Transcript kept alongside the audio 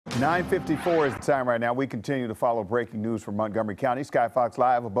9:54 is the time right now. We continue to follow breaking news from Montgomery County. Sky Fox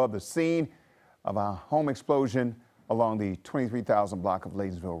live above the scene of a home explosion along the 23,000 block of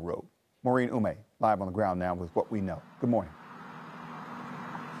Laytonsville Road. Maureen Ume live on the ground now with what we know. Good morning.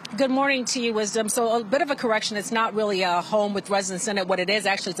 Good morning to you, Wisdom. So a bit of a correction. It's not really a home with residents in it. What it is,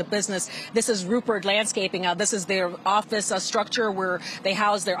 actually, it's a business. This is Rupert Landscaping. This is their office structure where they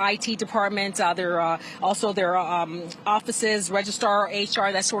house their IT department, also their offices, registrar,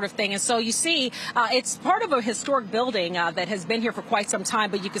 HR, that sort of thing. And so you see, it's part of a historic building that has been here for quite some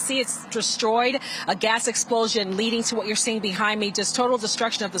time, but you can see it's destroyed. A gas explosion leading to what you're seeing behind me, just total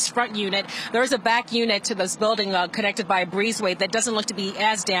destruction of this front unit. There is a back unit to this building connected by a breezeway that doesn't look to be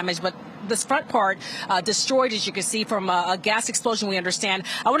as damaged, but this front part destroyed, as you can see, from a gas explosion, we understand.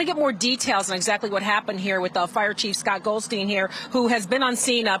 I want to get more details on exactly what happened here with Fire Chief Scott Goldstein here, who has been on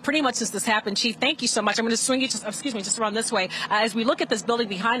scene pretty much since this happened. Chief, thank you so much. I'm going to swing you, just around this way. As we look at this building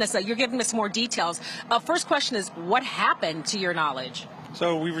behind us, you're giving us more details. First question is, what happened to your knowledge?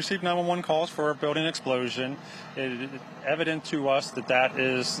 So we received 911 calls for a building explosion. It is evident to us that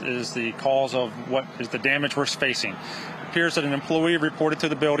is the cause of what is the damage we're facing. It appears that an employee reported to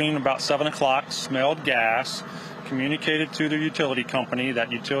the building about 7 o'clock, smelled gas, communicated to the utility company.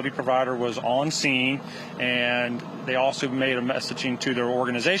 That utility provider was on scene, and they also made a messaging to their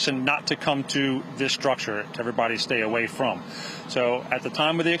organization not to come to this structure, to everybody stay away from. So at the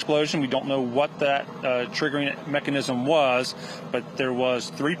time of the explosion, we don't know what that triggering mechanism was, but there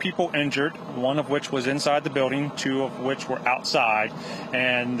was 3 people injured, one of which was inside the building, 2 of which were outside,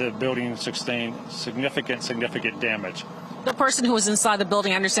 and the building sustained significant damage. The person who was inside the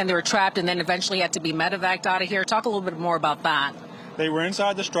building, I understand they were trapped and then eventually had to be medevaced out of here. Talk a little bit more about that. They were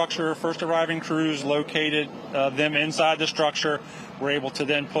inside the structure. First arriving crews located them inside the structure. Were able to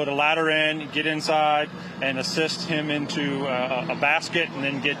then put a ladder in, get inside, and assist him into a basket, and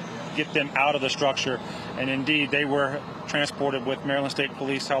then get them out of the structure. And indeed, they were transported with Maryland State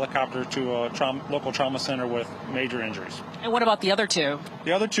Police helicopter to a local trauma center with major injuries. And what about the other 2?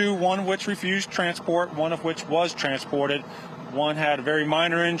 The other 2, one of which refused transport, one of which was transported. One had very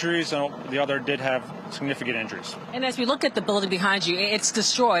minor injuries, and the other did have significant injuries. And as we look at the building behind you, it's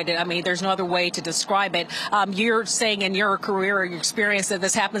destroyed. I mean, there's no other way to describe it. You're saying in your career or your experience that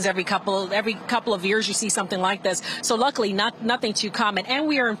this happens every couple of years you see something like this. So luckily, nothing too common. And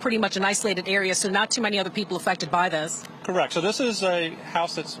we are in pretty much an isolated area, so not too many other people affected by this. Correct. So this is a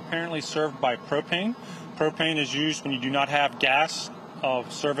house that's apparently served by propane. Propane is used when you do not have gas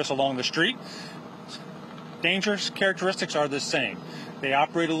service along the street. Dangerous characteristics are the same. They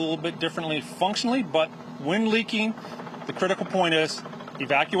operate a little bit differently functionally, but when leaking, the critical point is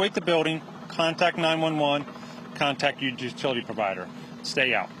evacuate the building, contact 911, contact your utility provider.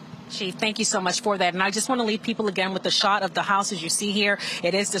 Stay out. Chief, thank you so much for that. And I just want to leave people again with the shot of the house as you see here.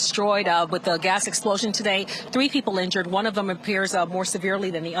 It is destroyed with the gas explosion today. 3 people injured. One of them appears more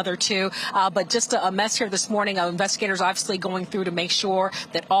severely than the other 2. But just a mess here this morning. Investigators obviously going through to make sure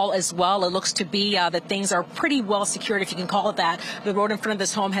that all is well. It looks to be that things are pretty well secured, if you can call it that. The road in front of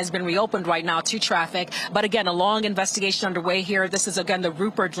this home has been reopened right now to traffic. But again, a long investigation underway here. This is, again, the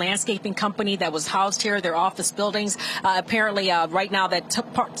Rupert Landscaping Company that was housed here, their office buildings. Apparently, right now, that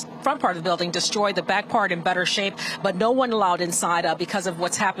front part of the building destroyed, the back part in better shape, but no one allowed inside because of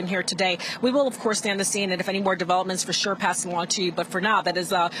what's happened here today. We will, of course, stand the scene, and if any more developments, for sure pass along to you. But for now, that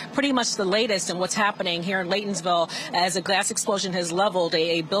is pretty much the latest in what's happening here in Laytonsville, as a gas explosion has leveled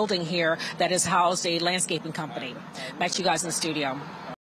a building here that has housed a landscaping company. Back to you guys in the studio.